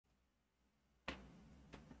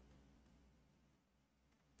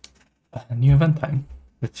A new event time.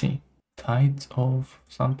 Let's see. Tides of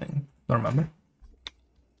something. Don't remember.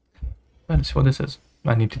 Let's see what this is.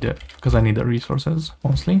 I need to do it because I need the resources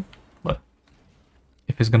mostly. But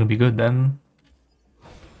if it's gonna be good, then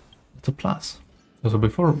it's a plus. So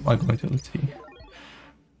before I go into, let's see.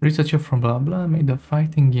 Researcher from blah blah made a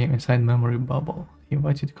fighting game inside memory bubble. He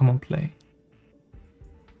invites you to come and play.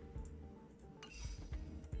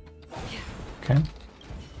 Okay.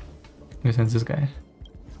 This is this guy.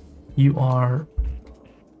 You are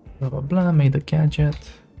blah blah blah, made a gadget.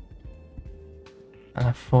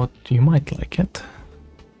 I thought you might like it.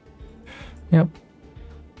 Yep.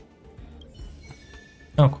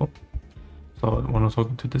 Oh, cool. So when I was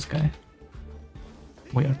talking to this guy,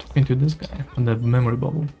 we are talking to this guy on the memory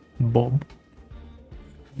bubble. Bob.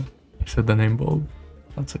 He said the name Bob.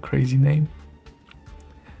 That's a crazy name.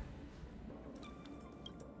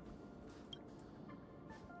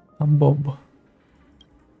 I'm Bob.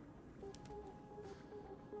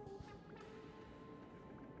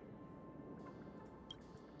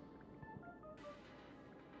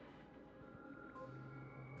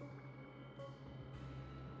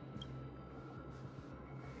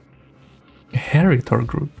 Harry Thor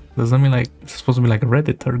group. Does that mean like it's supposed to be like a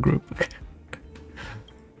Reddit Thor group?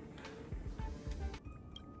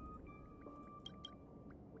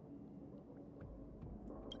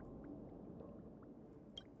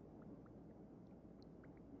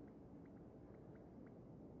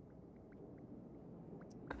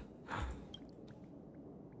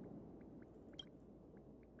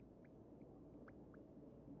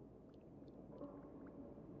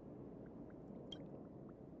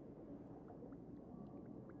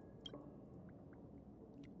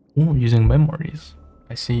 Ooh, using memories.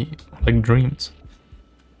 I see, like dreams.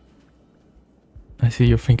 I see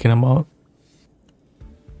you're thinking about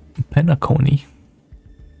Penacony.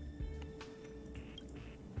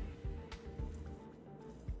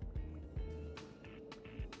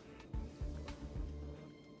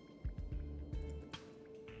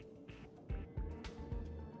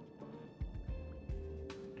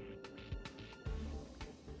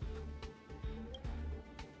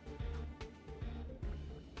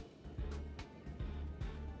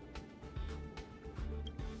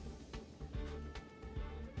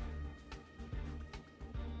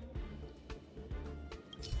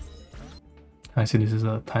 I see this is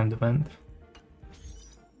a timed event.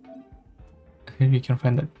 Here you can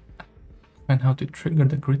find how to trigger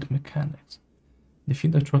the grid mechanics.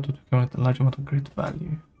 Defeat the troll to accumulate a large amount of grid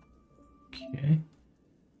value. Okay.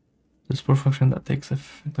 The support function that takes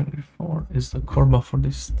effect on before is the core buff for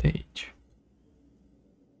this stage.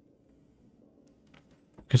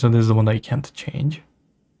 Okay, so this is the one that you can't change.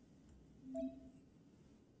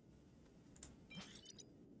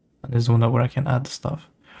 And this is the one where I can add stuff.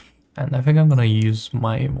 And I think I'm gonna use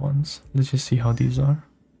my ones. Let's just see how these are.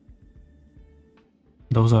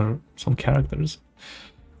 Those are some characters.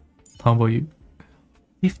 How about you?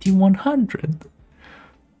 5100?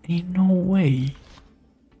 Ain't no way.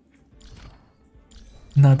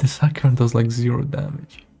 Nah, the Sakuran does like 0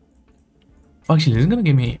 damage. Actually, this is gonna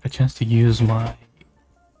give me a chance to use my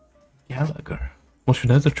Gallagher. Well, should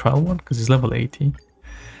I have the trial one? Because he's level 80.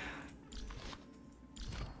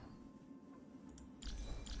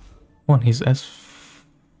 One, he's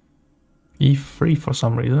E3 for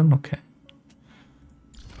some reason. Okay.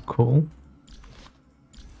 Cool.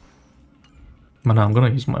 But now I'm gonna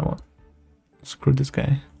use my one. Screw this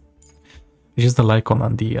guy. It's just the Lycon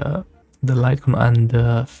and the Lycon and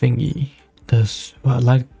the thingy. This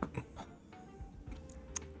like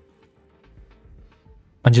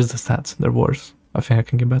and just the stats, they're worse. I think I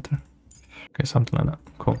can get better. Okay, something like that.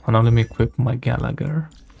 Cool. And now let me equip my Gallagher.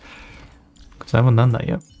 Because I haven't done that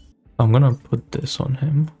yet. I'm gonna put this on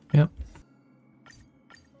him. Yep.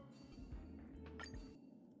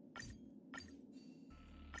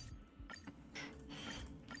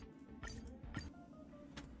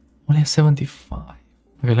 Only 75.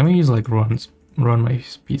 Okay, let me use like run my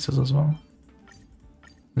pieces as well.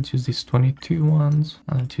 Let's use these 22 ones.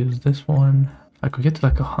 And let's use this one. I could get to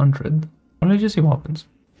like 100. Well, let's just see what happens.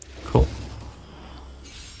 Cool.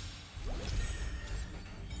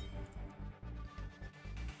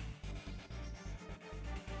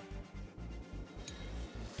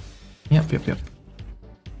 Yep.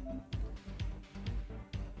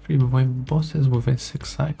 3 wave bosses within 6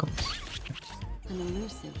 cycles. An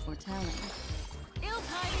elusive foretelling.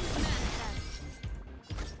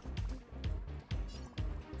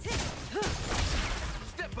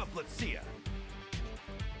 Step up, let's see ya.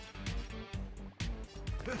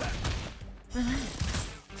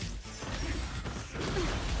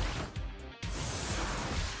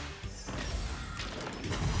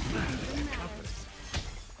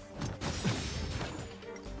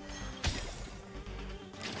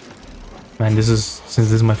 Man, since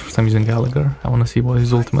this is my first time using Gallagher, I want to see what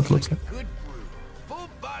his ultimate looks like. Good brew,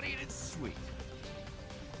 full-bodied and sweet.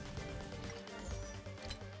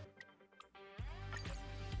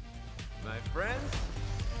 My friends,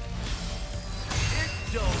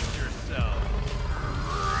 indulge yourself.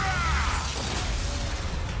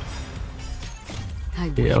 I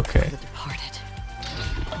Yeah, wait okay. for the departed.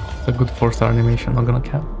 It's a good 4-star animation, not gonna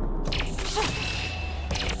cap.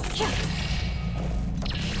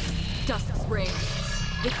 Dust rains,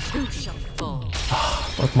 the two shall fall.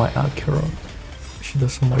 But my Akira, she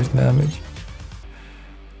does so much damage.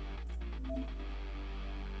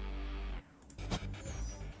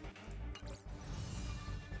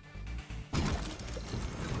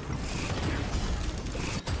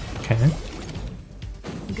 Okay,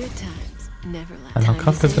 Good times never left. and now Time to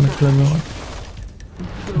Kafka's say gonna kill bye.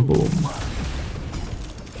 everyone. Boom.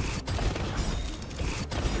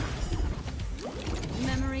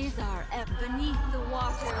 Memories are beneath the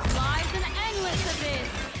waters lies an endless abyss.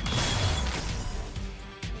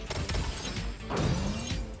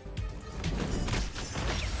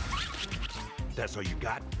 That's all you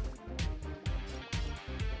got?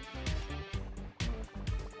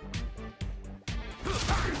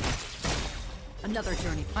 Another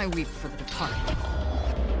journey. I weep for the departed.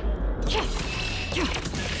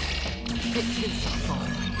 It too shall fall.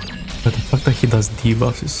 But the fact that he does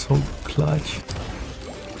debuffs is so clutch.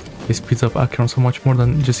 He speeds up Acheron so much more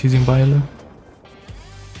than just using Viola.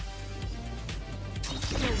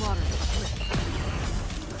 Still water.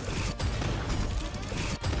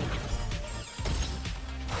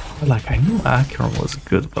 Like, I knew Acheron was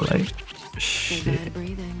good, but like, Stay shit. bad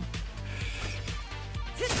breathing.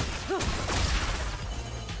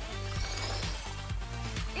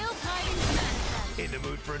 Ill tidings manifest. In the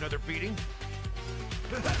mood for another beating?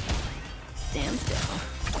 Stand still.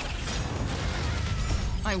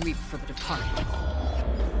 I weep for the departed.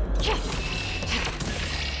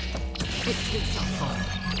 It too shall fall.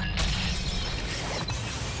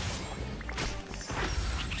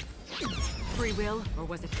 Free will, or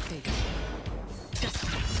was it fate?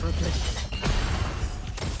 Destiny for oblivion.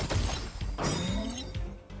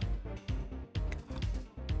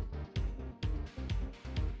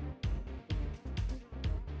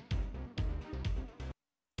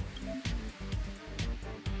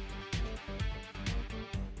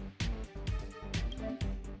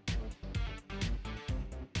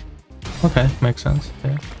 Okay, makes sense.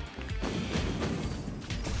 Yeah.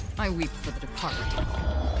 I weep for the departed.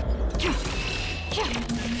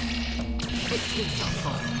 It too shall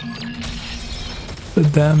fall. The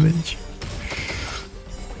damage.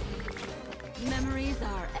 Memories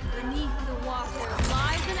are beneath the water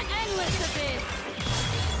lies an endless abyss.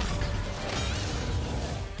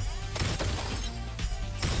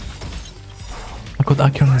 I got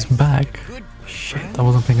Acheron is back. Shit, I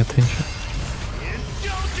wasn't paying attention.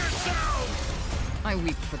 Indulge yourselves! I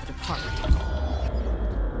weep for the departed.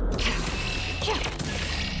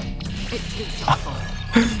 It too shall fall.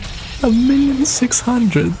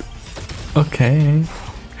 1,600,000. Okay.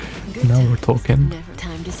 Good Now we're times, talking. Never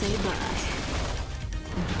time to say bye.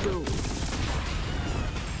 Boom.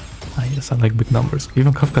 Ah, yes, I like big numbers.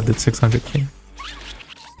 Even Kafka did 600k.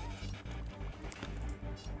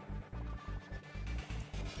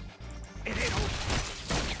 It ain't over.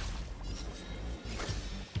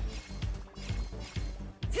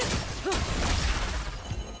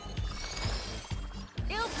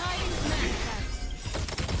 Ill tidings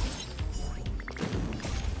manifest.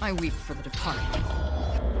 I weep for the departed.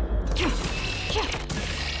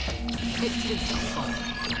 It too shall fall.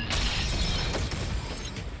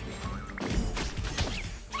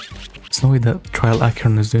 There's no way that Trial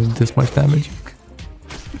Acheron is doing this much damage.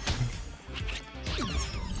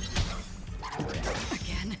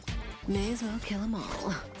 Again. May as well kill them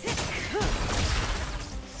all.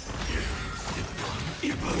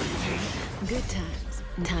 Good times.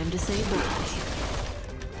 Time to say bye.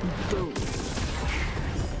 Boom.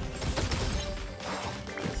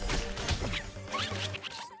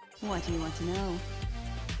 What do you want to know?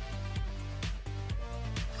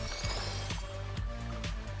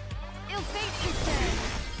 Ill fate is dead.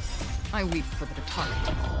 I weep for the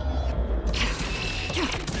departed.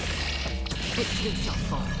 It too shall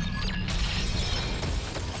fall.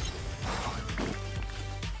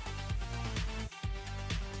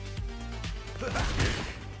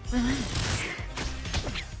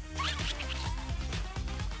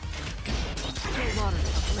 Still water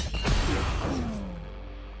uplift.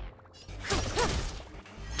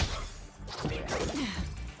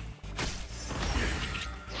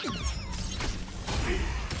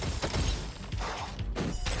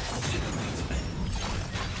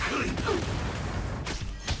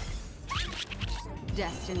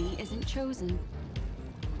 destiny isn't chosen.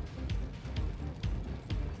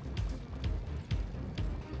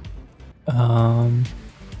 Ill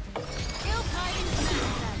tidings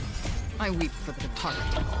manifest. I weep for the departed.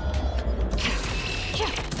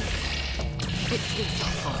 It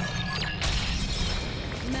shall fall.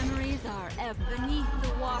 Memories are ebb beneath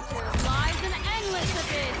the water. Lies an endless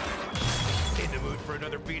abyss. In the mood for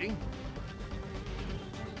another beating?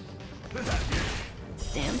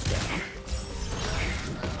 Stand still.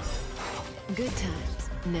 Good times.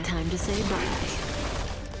 No time to say bye.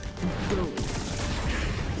 Boom.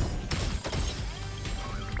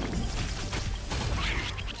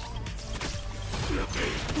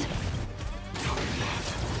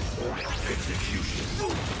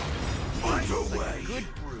 Execution. Underway. Good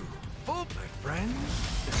brew. Full, my friends.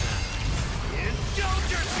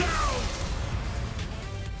 Indulge yourselves!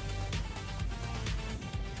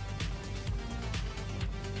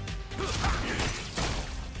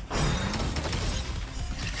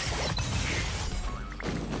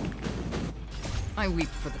 I weep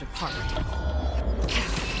for the departed.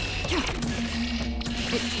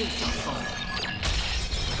 It shall fall.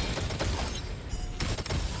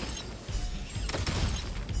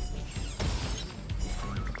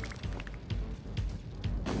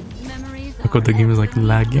 Memories Because the are game is ebb like beneath the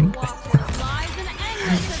lagging. water. Lies an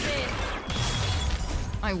endless abyss.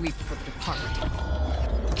 I weep for the departed.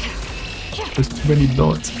 There's too many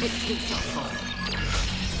dots. It shall fall.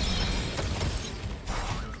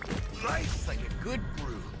 Life's like a good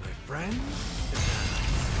brew, my friends.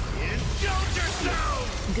 Indulge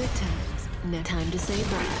yourselves! Good times. No time to say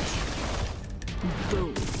bye.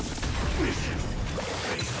 Boom.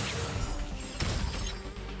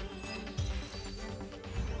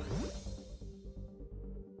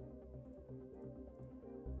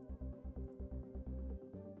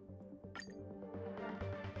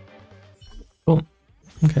 Cool.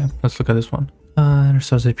 Okay, let's look at this one.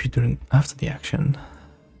 Restores AP during after the action.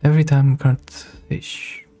 Every time current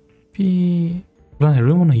HP. I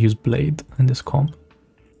really want to use Blade in this comp.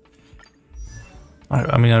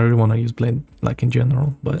 I mean, I really want to use Blade, like in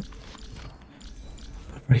general, but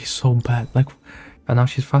he's so bad. Like, and now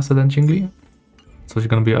she's faster than Jing, so she's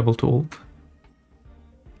gonna be able to ult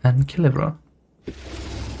and kill everyone.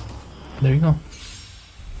 There you go.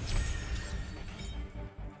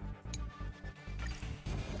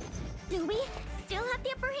 Do we still have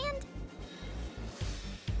the upper hand?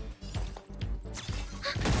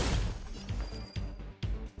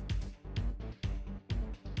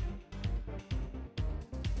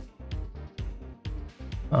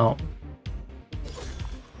 Oh.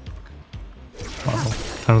 Wow.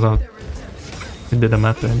 Turns out it didn't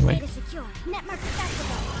matter anyway. Data secure. Network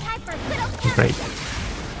accessible. Time for little counter. Great.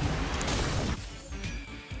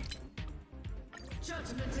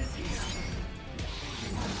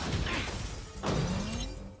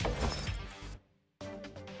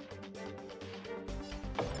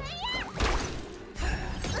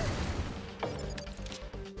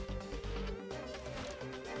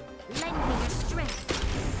 Lend me your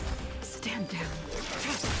strength. Stand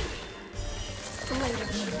down.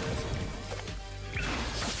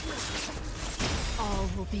 All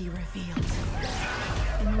will be revealed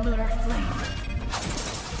in lunar flame.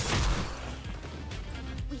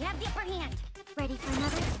 We have the upper hand. Ready for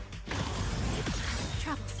another?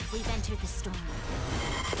 Troublesome. We've entered the storm.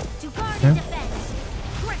 To guard and defend.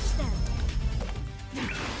 Crush them.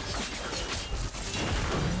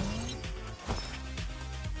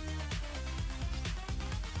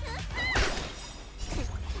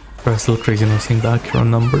 But it's still crazy not seeing the accurate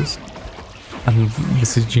numbers. And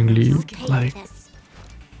this is Jing Li, like, This.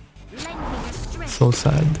 Lend me your strength. so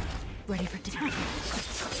sad. Ready for dinner.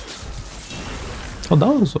 Oh,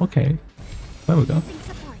 that was okay. There we go. Using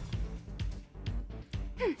support.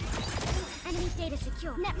 Enemy data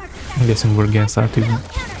secure. Network I'm accessible. guessing we're getting started,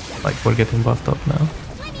 Counter. like, we're getting buffed up now.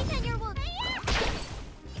 Let me send your wolf.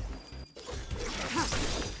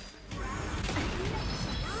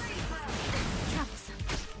 Troublesome.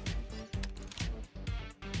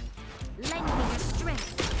 Lend me your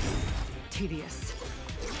strength. Tedious.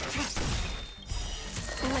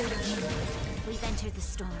 We've entered the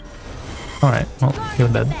storm. Alright, well, Guard you're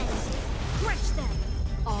and dead. defend. Crush them.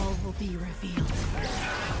 All will be revealed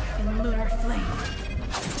in lunar flame.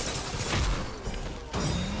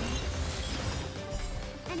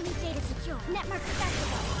 Enemy data secure. Network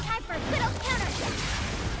accessible. Time for little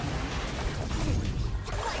counter.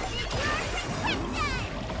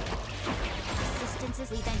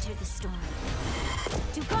 Assistances. We've entered the storm.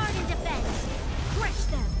 To guard and defend. Crush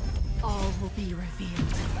them. All will be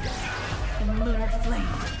revealed in lunar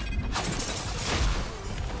flame.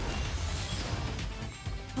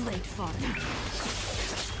 Blade father.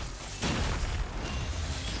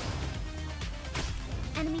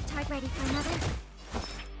 Enemy target ready for another.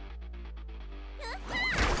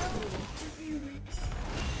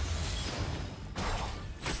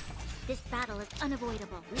 This battle is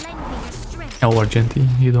unavoidable. Lend me your strength. Oh, Argenti,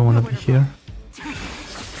 you don't want to be here.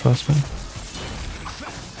 Trust me.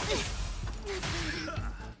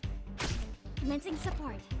 Commencing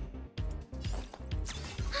support.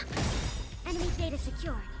 Enemy data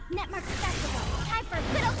secured. Netmark accessible. Time for a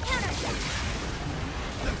little counter.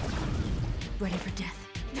 Ready for death.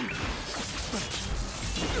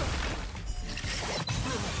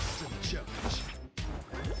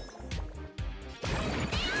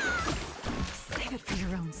 Save it for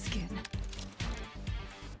your own skin.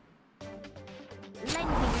 Lend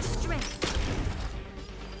me your strength.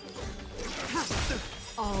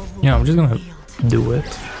 All will Yeah, I'm just gonna be revealed do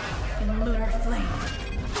it. in lunar flame.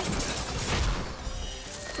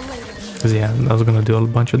 Because yeah, I was gonna do a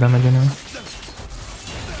bunch of damage anyway.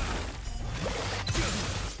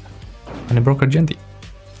 And it broke Argenti.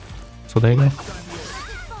 So there you go.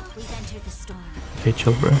 We've entered the storm. Okay,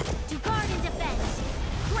 chill, bro. To guard and defend.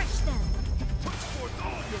 Crush them.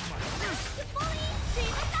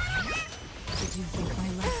 Did you think my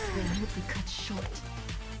lifespan would be cut short?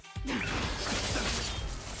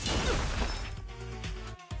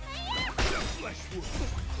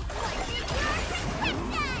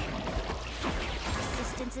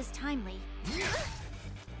 Assistance is timely.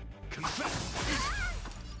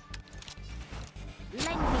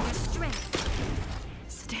 Lend me your strength.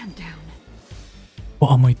 Stand down.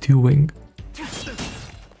 What am I doing?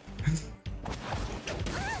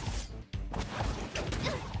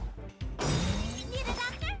 Need a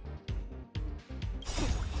doctor?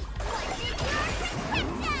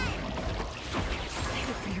 Save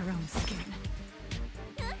it for your own skin.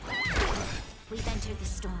 We've entered the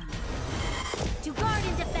storm. To guard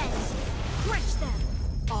and defend. Crush them.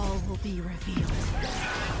 All will be revealed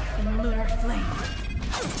in lunar flame.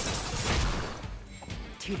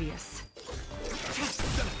 Tedious.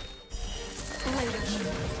 Blade of moon.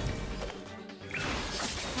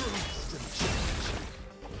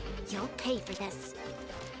 You'll pay for this.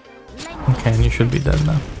 Lend me Okay, and you should be dead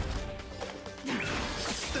now.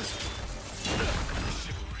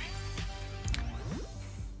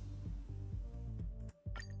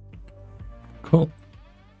 Cool.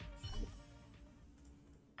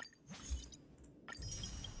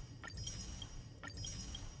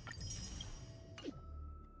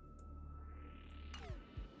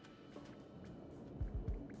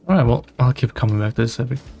 Alright, well, I'll keep coming back to this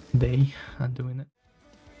every day and doing it.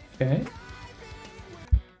 Okay.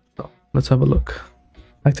 So, let's have a look.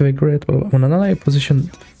 Activate grid. Well, when an ally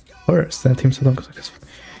positioned first, then team set on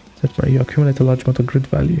that's where you accumulate a large amount of grid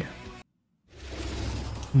value.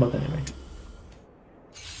 But anyway.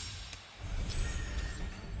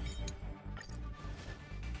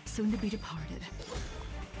 Soon to be departed.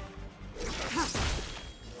 gather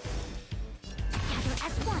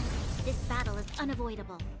as one. This battle is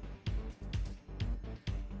unavoidable.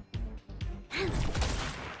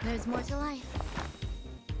 There's more to life.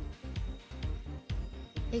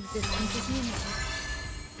 Existence is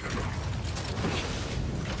unity.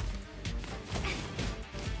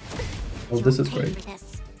 Well, this is You'll pay great. for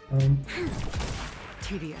this.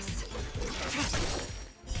 Tedious.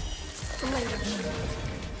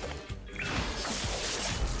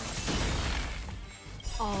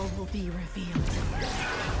 All will be revealed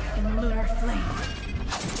in lunar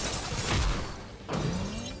flame.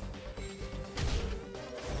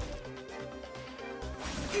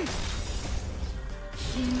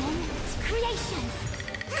 Human creations.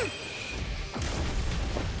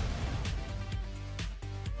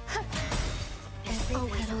 All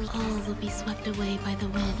will be swept away by the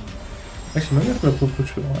wind. Actually, maybe I'm gonna put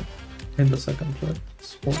which we want in the second spot.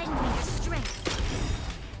 Lend me your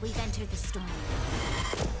strength. We've entered the storm.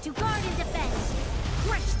 To guard and defend.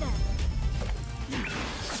 Crush them.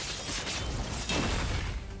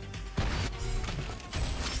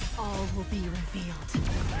 All will be revealed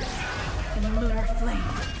in lunar flame.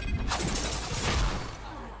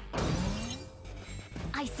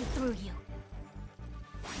 I see through you.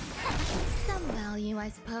 Some value, I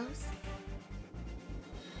suppose.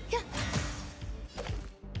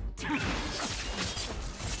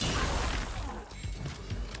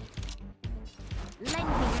 Lend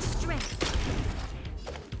me your strength.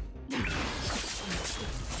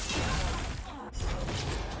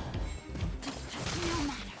 No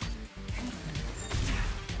matter.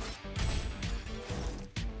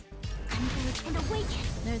 Converge and awaken.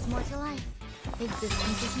 There's more to life.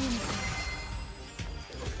 Existence is unity.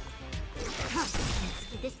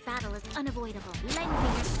 This battle is unavoidable. Lend me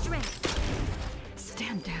your strength.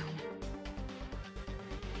 Stand down.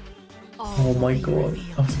 Oh my god,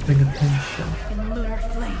 I was paying attention. In lunar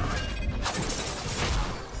flame.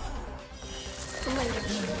 Blade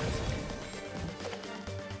of Yin.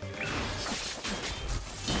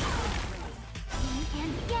 Yin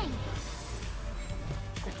and Yang.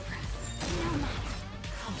 Suppress. No matter.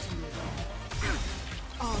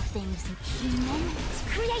 All things human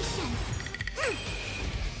creations.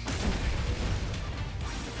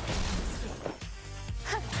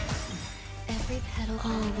 Every petal,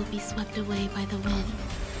 all will be swept away by the wind.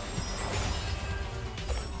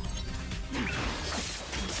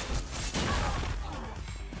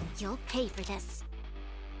 You'll pay for this.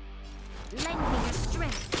 Lend me your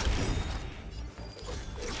strength.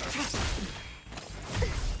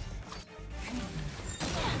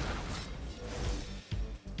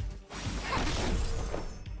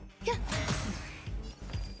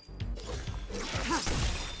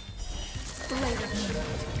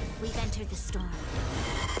 We've entered the storm.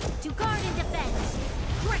 To guard and defend.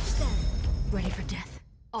 Crush them. Ready for death.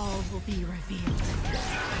 All will be revealed.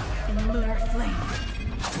 In lunar flame.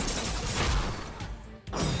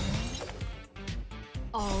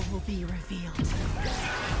 All will be revealed.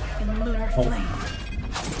 In lunar flame.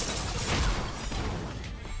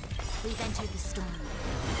 We've entered the storm.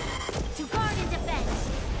 To guard and defend.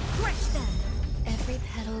 Crush them. Every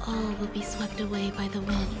petal, all will be swept away by the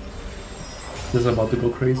wind. This is about to go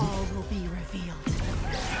crazy. All will be revealed.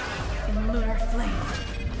 In lunar flame.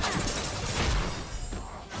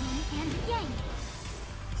 Yin and Yang.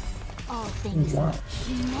 All things Wow.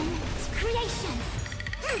 human creations.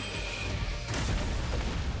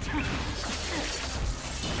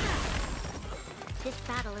 This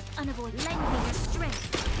battle is unavoidable. Lend me your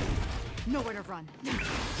strength. Nowhere to run.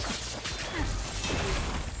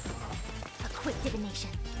 A quick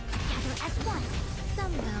divination. Gather as one.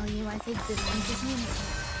 Some value as existence is unity.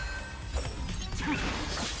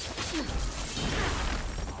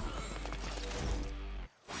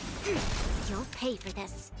 You'll pay for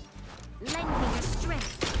this. Lend me your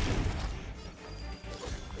strength.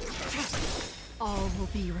 All will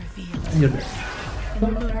be revealed. You're there.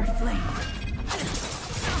 In lunar flame.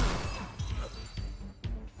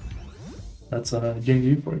 That's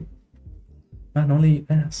Jing for you. Man, only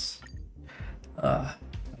S. I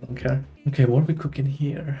don't care. Okay, what are we cooking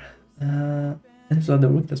here? Enemies are the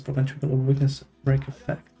weakness prevent triple or weakness break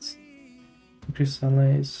effects. Increase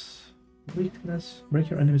allies weakness. Break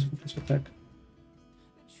your enemy's weakness attack.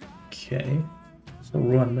 Okay. So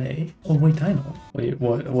Yuan May. Oh wait, I know. Wait,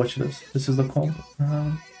 watch this. This is the comp.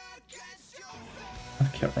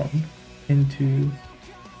 Acheron into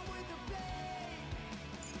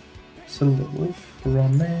Silver Wolf,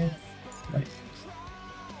 Yuan May. Wait.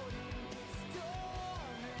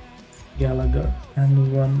 Gallagher and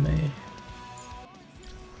Yuan May.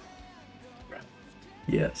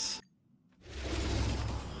 Yes.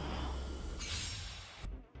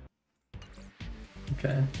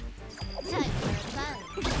 Okay.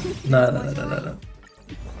 No.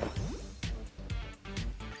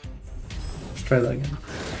 Let's try that again.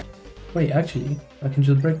 Wait, actually, I can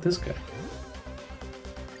just break this guy.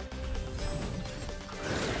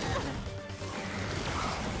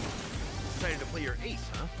 Excited to play your ace,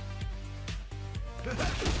 huh?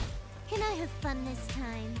 Can I have fun this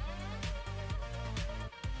time?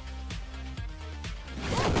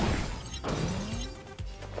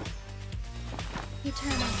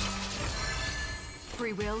 Eternal.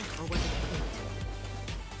 Free will or was it fate?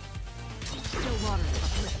 Still water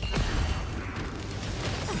uplifting.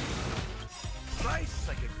 Nice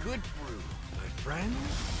like a good brew, my friend.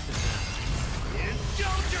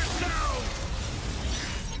 Indulge yourself!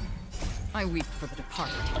 I weep for the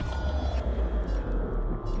departed.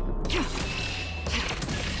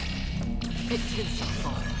 It too shall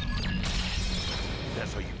fall.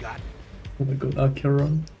 That's all you got? Oh my god,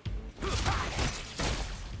 Acheron.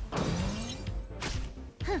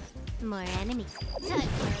 More enemy. Time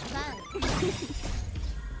for fun.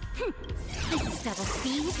 This is double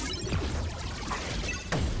speed.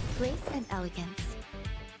 Grace and elegance.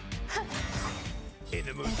 In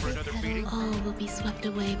the mood for another beating? All will be swept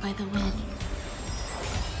away by the wind.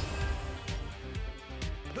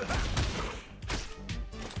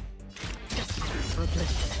 For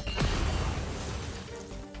oblivion.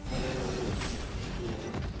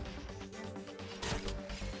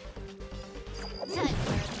 Time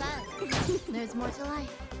for fun. There's more to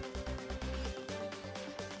life.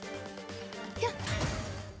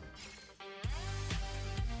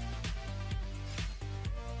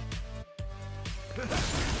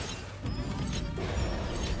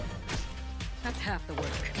 That's half the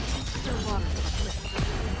work.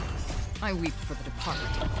 I weep for the departed.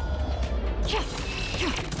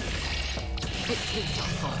 It shall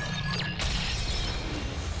fall.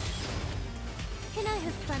 Can I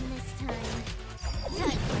have fun this time?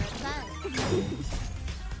 Time for a fun.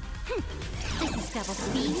 This is double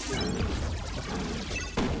speed.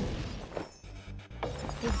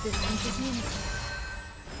 Is this entertainment?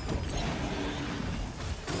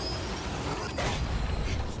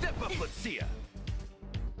 Step up, let's see ya.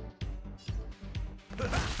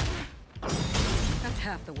 That's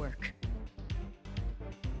half the work.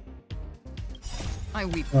 I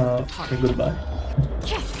weep for the departed. Goodbye.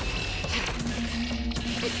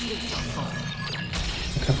 It shall fall.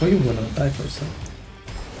 Okay, I thought you were gonna die for a second.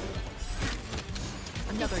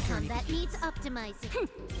 Another This turn. combat needs optimizing.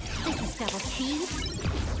 This is double speed.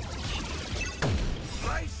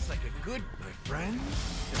 Slice like a good, my friend.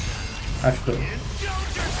 Actually,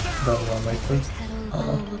 Indulge yourself. that one right first. Petal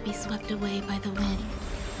all will be swept away by the wind.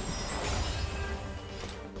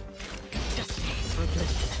 Just for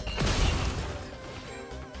bliss.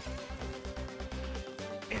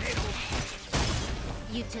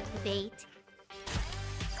 You took the bait.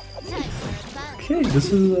 Time for fun. Okay,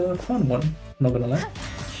 this is a fun one. Not gonna lie.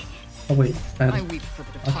 Oh wait, I weep for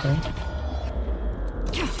the okay. departed.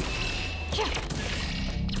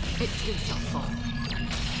 It shall fall.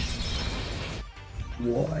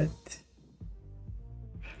 What?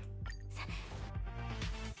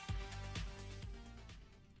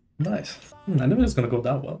 Nice. I knew it was gonna go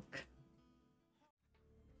that well.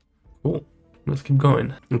 Cool. Let's keep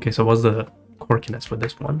going. Okay, so what's the quirkiness with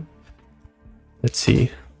this one? Let's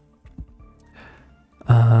see.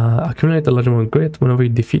 Accumulate a large amount of grit whenever you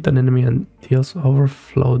defeat an enemy and deals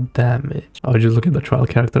overflow damage. I'll just look at the trial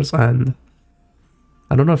characters and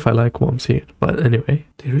I don't know if I like what I'm seeing, but anyway.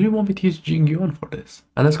 They really want me to use Jing Yuan for this.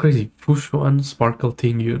 And that's crazy. Fushuan, Sparkle,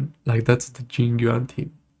 Ting Yun. Like, that's the Jing Yuan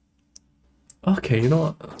team. Okay, you know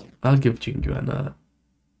what? I'll give Jing Yuan a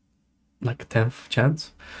 10th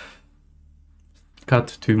chance.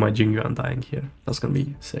 Cut to my Jing Yuan dying here. That's gonna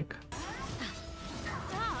be sick.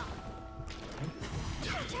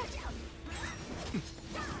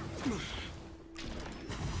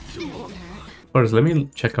 First, let me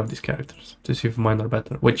check out these characters to see if mine are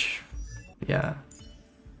better. Which, yeah.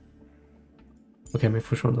 Okay, my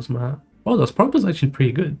first one does matter. Oh, the Sparkle is actually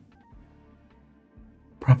pretty good.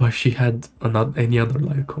 Probably if she had not any other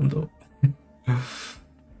life combo.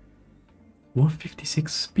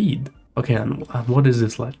 156 speed. Okay, and what is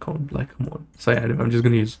this light cone? Like, come on. So yeah, I'm just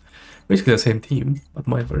gonna use basically the same team, but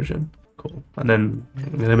my version. Cool. And then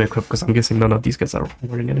let me equip because I'm guessing none of these guys are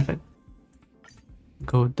wearing anything.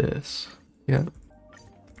 Go with this. Yeah.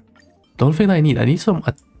 The only thing I need some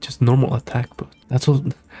just normal attack boost. That's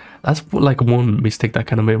like one mistake that I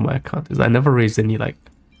kind of made in my account is I never raised any like.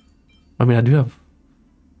 I mean, I do have.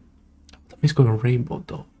 Let me go on rainbow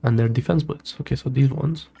though, and their defense boots. Okay, so these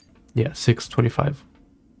ones, yeah, 625.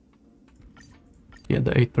 Yeah,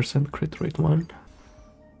 the 8% crit rate one.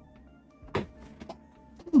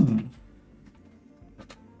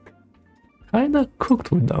 Kinda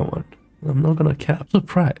cooked with that one. I'm not gonna cap.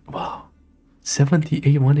 Surprise! Wow,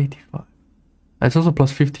 78, 185. And it's also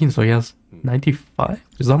plus 15, so he has 95.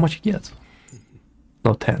 Is that how much he gets?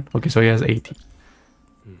 No, 10. Okay, so he has 80.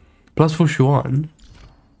 Plus Fushuan.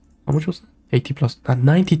 How much was that? 80 plus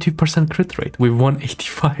 92% crit rate with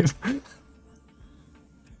 185.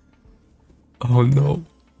 Oh no.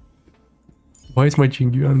 Why is my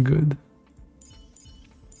Jing Yuan good?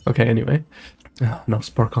 Okay, anyway. Now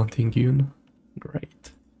Spark on Ting Yun.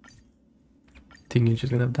 Great. Ting Yun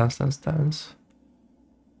just gonna have Dance Dance Dance.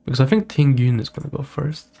 Because I think Ting Yun is gonna go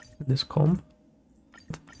first in this comp.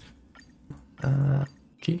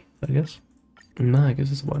 Key, I guess. No, I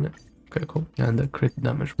guess it's about it. Okay, cool. And the crit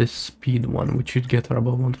damage. This speed one, which should get her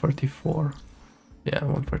above 134. Yeah,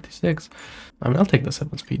 136. I mean, I'll take the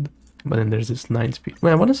 7 speed. But then there's this 9 speed.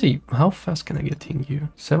 Wait, I want to see how fast can I get Ting Yun?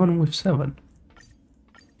 7 with 7.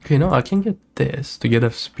 Okay, no, I can get this to get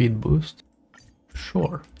a speed boost.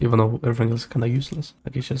 Sure, even though everything else is kind of useless.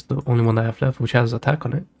 Like, it's just the only one I have left which has attack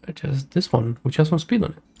on it. It's just this one which has some speed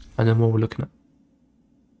on it. And then what we're looking at.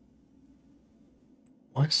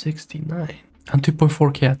 169 and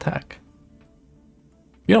 2.4k attack.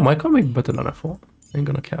 Yeah, my card may be better than I thought. Ain't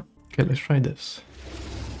gonna cap. Okay, let's try this.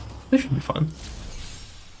 This should be fun.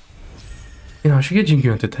 You know, I should get Jing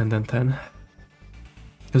Yuan to 10 10 10.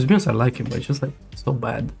 Because to be honest, I like him, but it's just like, it's so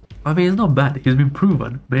bad. I mean, it's not bad. He's been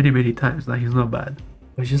proven many, many times that he's not bad.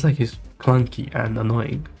 But it's just like he's clunky and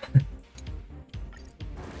annoying.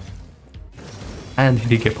 And he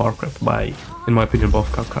did get power crept by, in my opinion,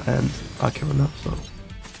 both Kaka and Akira now, so.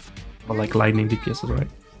 Or like lightning DPSs, right?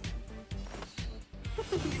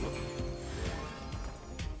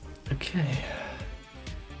 Okay.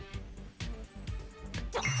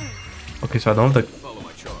 Okay, so I don't have the Follow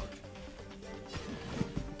my charge.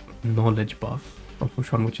 knowledge buff on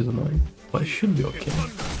Fushan, which is annoying, but it should be okay.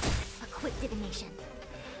 A quick divination.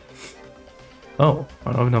 Oh,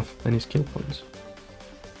 I don't have enough any skill points.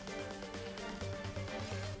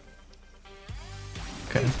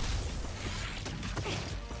 Okay.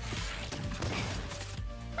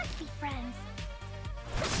 Let's be friends.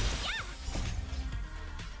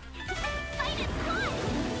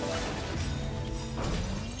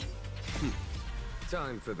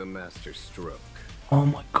 Time for the master stroke. Oh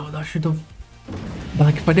my god, I should have. But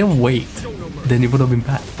like, if I didn't wait, then it would have been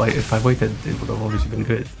bad. But if I waited, it would have obviously been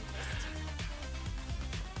good.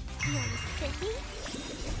 You're sticky.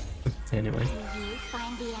 Anyway, Do you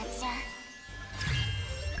find the answer?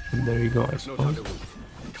 and there you go, I No time suppose. to lose.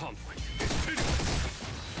 Conflict.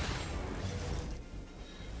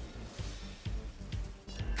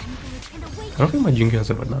 Converge and I awaken. don't think my Jing has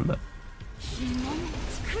ever done that. Human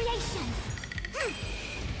creations.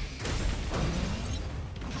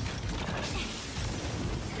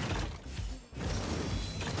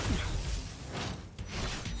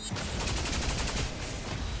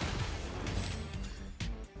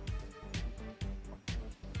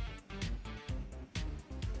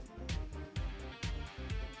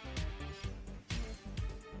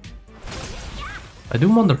 I do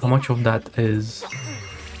wonder how much of that is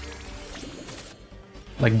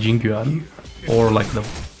like Jing Yuan or like the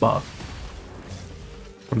buff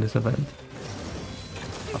from this event.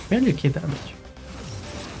 A fairly okay damage.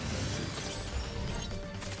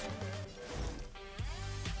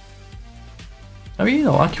 I mean, you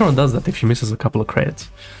know, Akira does that if she misses a couple of crits.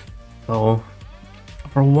 So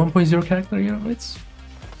for a 1.0 character, you know, it's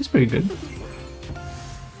pretty good.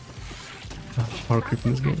 Power creep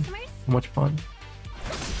in this game. So much fun.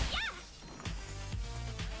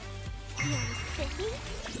 You're sticky.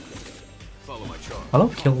 Follow my charge. I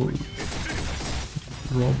love kill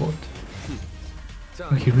robot. Oh,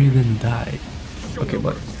 Time. he really didn't die. Okay,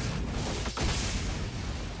 but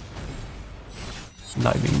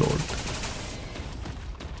Lightning Lord.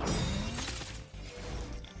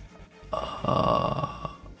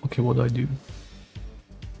 Okay, what do I do?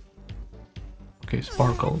 Okay,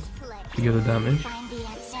 Sparkle to get the damage. Find the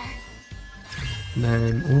answer.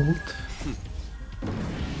 Then ult.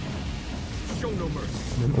 Show no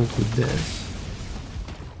mercy. Then ult with this.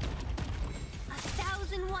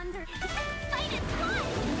 1,000 wonders. Fight is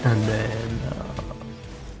fun. And then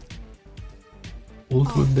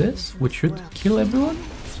ult with this, which should kill everyone.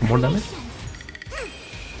 Some more damage.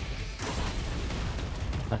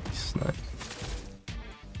 Nice, nice.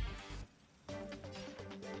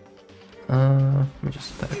 Let me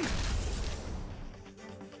just attack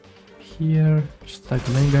here. Just attack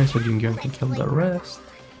the main guy so Jing Yuan can kill the rest.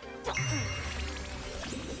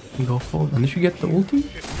 And go full. And did you get the ulti?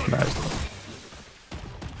 Nice.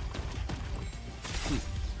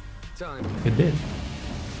 Time. It did.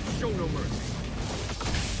 Show no mercy.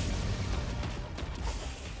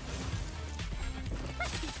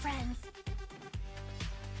 Let's be friends.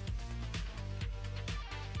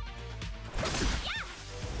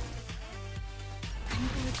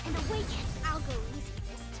 Converge and awaken. I'll go easy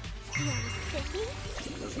first. You're sticky.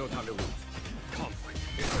 There's no time to lose. Conflict.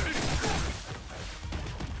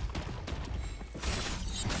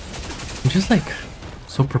 I'm just like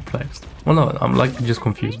so perplexed. Well, no, I'm like just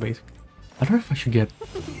confused basically. I don't know if I should get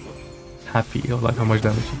happy or like how much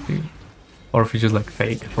damage it did. Or if it's just like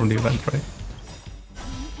fake from the event, right?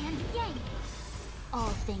 Yin and yang. All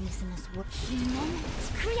things in this world. Human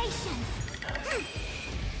creations.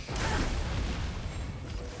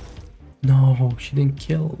 No, she didn't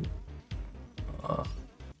kill.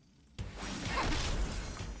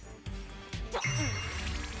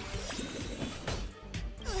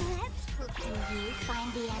 Let's flip. Do you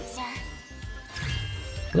find the answer?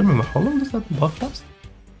 I don't remember, how long does that buff last?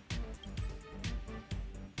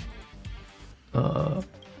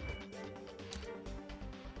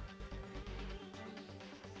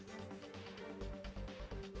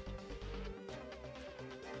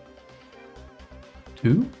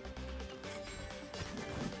 Two?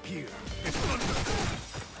 Here.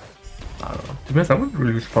 I don't know. To be honest, I wouldn't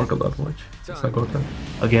really sparkle that much. So I got that.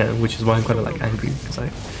 Again, which is why I'm kind of like angry, because I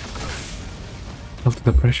felt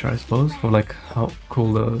the pressure, I suppose, of like how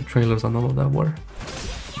cool the trailers and all of that were.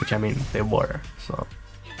 Which I mean, they were, so.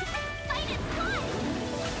 Fight is fun.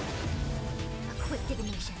 A quick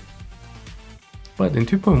divination. But in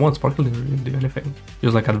 2.1, Sparkle didn't really do anything. It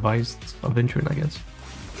was like advised adventuring, I guess.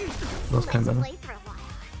 That was kind Let's of play for a while.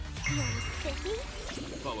 You're sticky.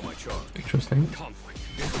 Follow my charge. interesting. Conflict.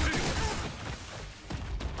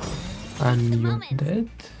 And you're moment. dead.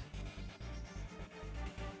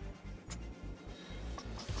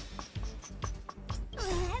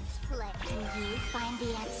 Let's play. Can you find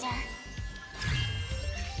the answer?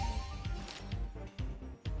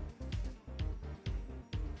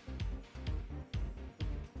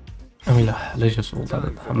 I mean, let's just ult at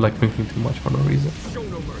it. I'm like thinking too much for no reason.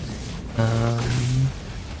 Um,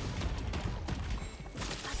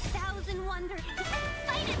 1,000 wonders.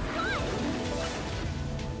 Fight is fun.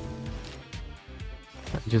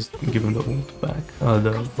 just give him the ult back,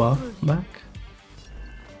 the buff back.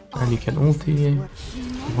 And you can ulti.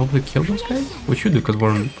 Probably kill those guys? We should do because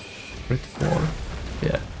we're on rate 4.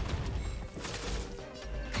 Yeah.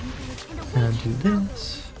 And do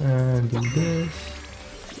this. And do this.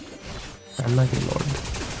 And like a lord.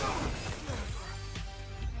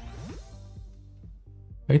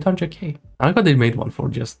 800k. I got they made one for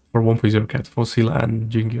just for 1.0 cat for Sila and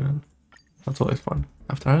Jing Yuan. That's always fun.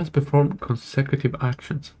 After allies perform consecutive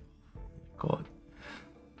actions. God.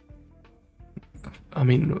 I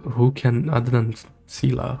mean, who can other than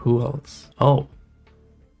Sila? Who else? Oh,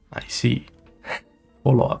 I see.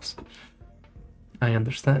 Follow-ups. I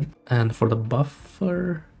understand. And for the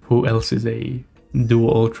buffer, who else is a dual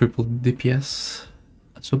or triple DPS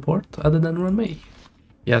support other than Runmei?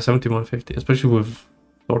 Yeah, 7150, especially with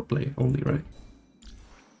swordplay only, right?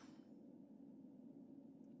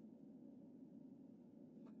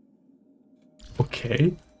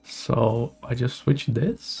 Okay, so I just switch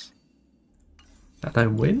this and I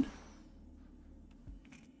win?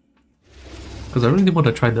 Because I really want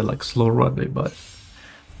to try the like slow runway, but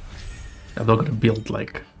I'm not gonna build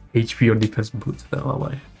like HP or defense boots now, am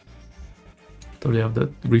I? Don't really have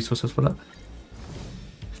the resources for that.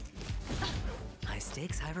 High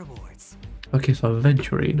stakes, high rewards. Okay, so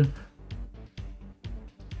Aventurine.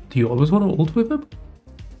 Do you always want to ult with him?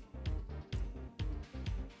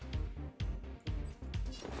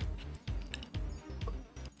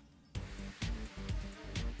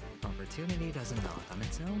 Opportunity doesn't knock on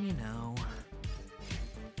its own, you know.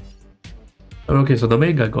 Okay, so the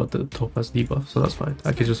main guy got the Topaz debuff, so that's fine.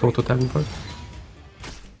 I can just auto tag him first.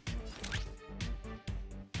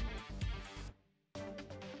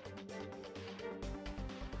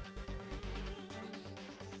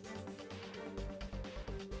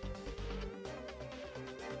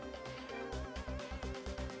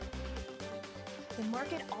 The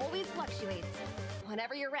market always fluctuates.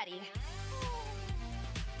 Whenever you're ready.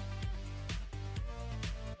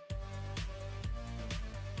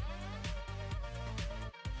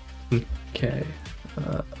 Okay,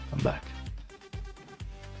 I'm back.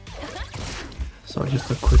 So just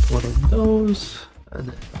a quick one of those, and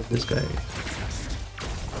then this guy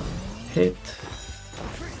hit.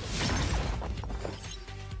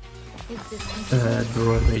 And the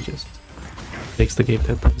runway just makes the game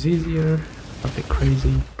 10 times easier. Nothing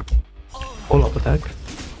crazy. All up attack.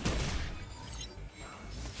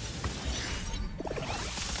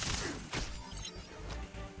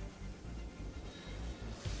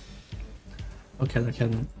 Okay, I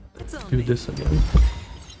can do this again.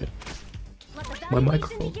 Yeah. My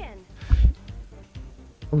microphone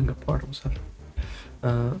falling apart. What's that?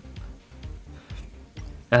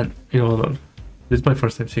 And you know, hold on. This is my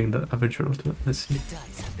first time seeing the adventure ultimate. Let's see.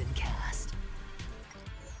 Dice have been cast.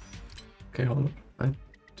 Okay, hold on. I have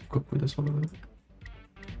to cook with this one a little bit.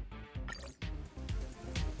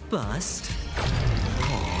 Bust.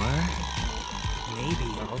 Or maybe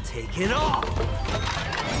I'll take it all.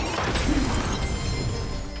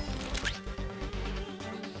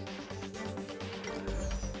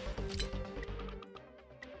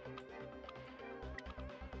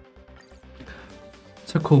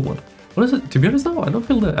 It's a cool one. What is it? To be honest though, I don't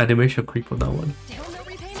feel the animation creep on that one.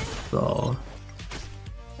 So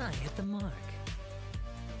I hit the mark.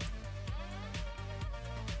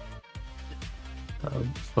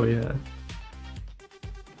 so yeah.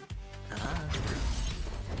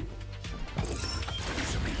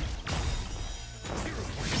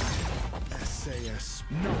 SAS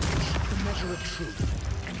knowledge, the measure of truth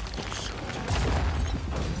and falsehood.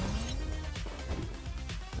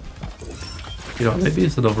 You know, maybe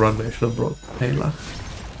instead of Runway, I should have brought Taylor.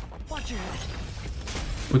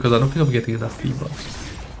 Because I don't think I'm getting enough debuffs.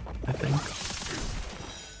 I think.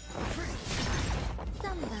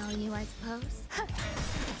 Some value, I suppose.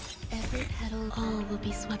 Every petal, all will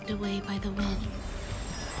be swept away by the wind.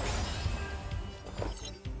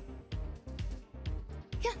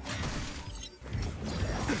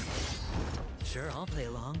 Sure, I'll play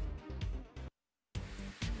along.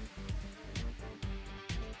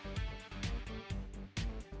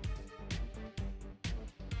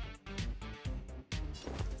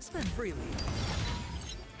 Spend freely.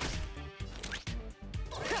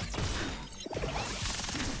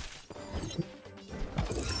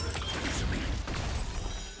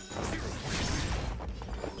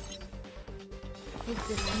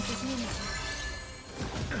 Existence is unique.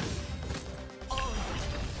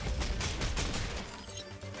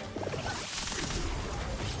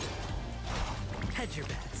 Hedge your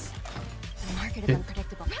bets. The market is Yeah.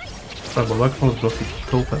 unpredictable. Sorry, my microphone is blocking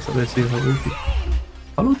Topaz. I didn't see how goofy.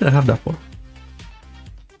 How long did I have that for?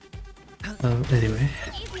 Anyway.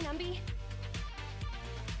 Easy, Numby.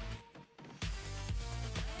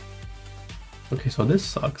 Okay, so this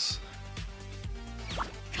sucks.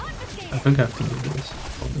 I think I have to do this,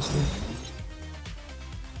 obviously.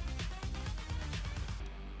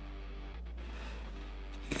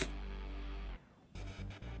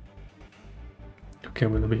 Okay,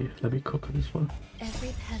 well, let me cook on this one.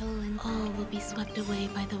 Every petal and All will be swept away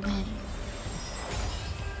by the wind.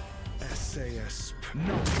 SAS.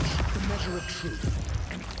 Knowledge, the measure of truth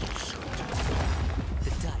and falsehood.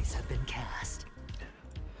 The dice have been cast.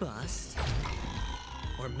 Bust.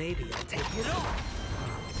 Or maybe I'll take it all.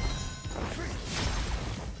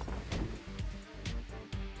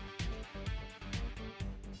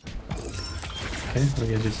 Okay, so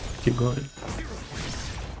I just keep going.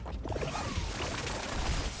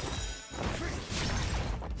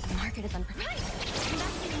 the market is unpredictable.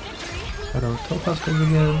 I don't Topaz goes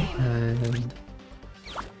again, and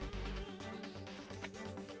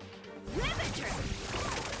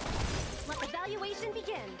Let the valuation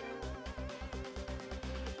begin.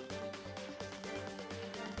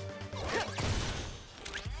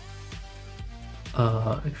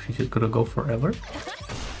 if she's just gonna go forever.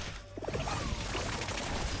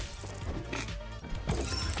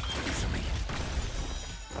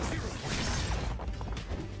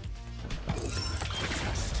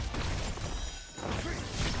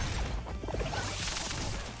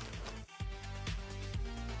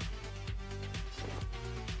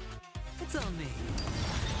 It's on me.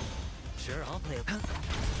 Sure, I'll play a...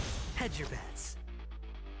 Hedge your bets.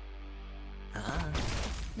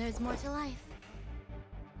 There's more to life.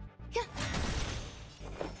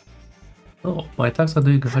 Oh, my attacks are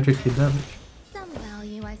doing 100k damage. Some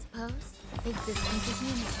value, I suppose. Existence is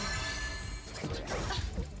unique.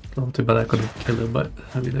 Not too bad I couldn't kill him, but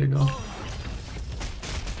I mean, there you go.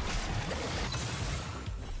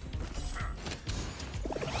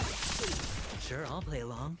 Sure, I'll play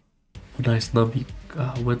along. Nice Nabi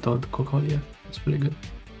went on Cocolia. It's really good.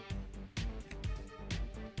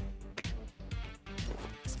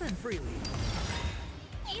 Spend freely.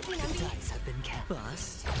 Easy, The Numby. dice have been cast.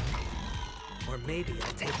 Bust. Or maybe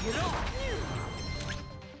I'll take it all.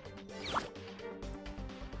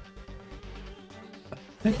 I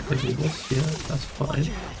think I do this, yeah, that's fine.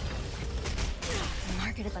 The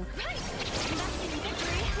market is unpredictable.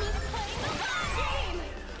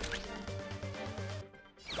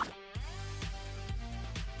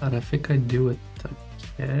 And I think I do it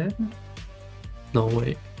again. No,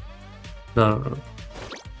 wait. No.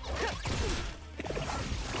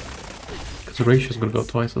 Because the ratio is gonna go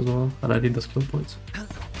twice as well, and I need the skill points.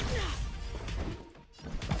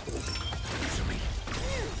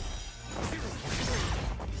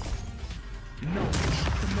 Knowledge,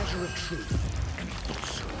 the measure of truth and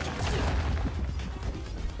falsehood.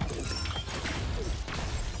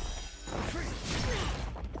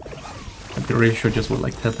 And the ratio just went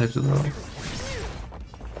like 10 times in a row.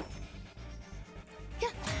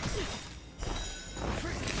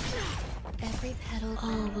 Every petal.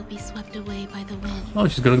 All will be swept away by the wind. Oh,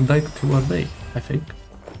 she's gonna die to 1 day, I think.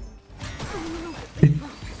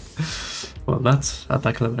 Well, that's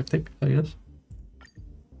anticlimactic, I guess.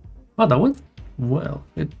 Oh, that went well.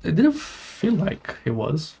 It didn't feel like it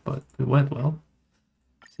was, but it went well.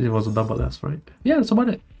 It was a double S, right? Yeah, that's about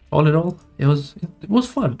it. All in all, it was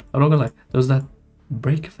fun. I'm not gonna lie. There was that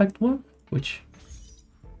break effect one, which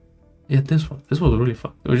this was really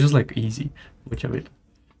fun. It was just like easy, which I mean,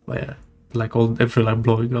 but yeah, like every line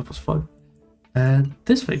blowing up was fun. And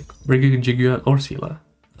this thing, bringing Jing, Yuan, or Sila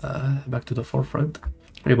back to the forefront,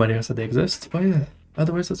 reminding us that they exist. But yeah,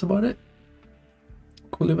 otherwise that's about it.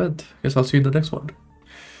 Cool event. Guess I'll see you in the next one.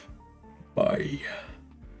 Bye.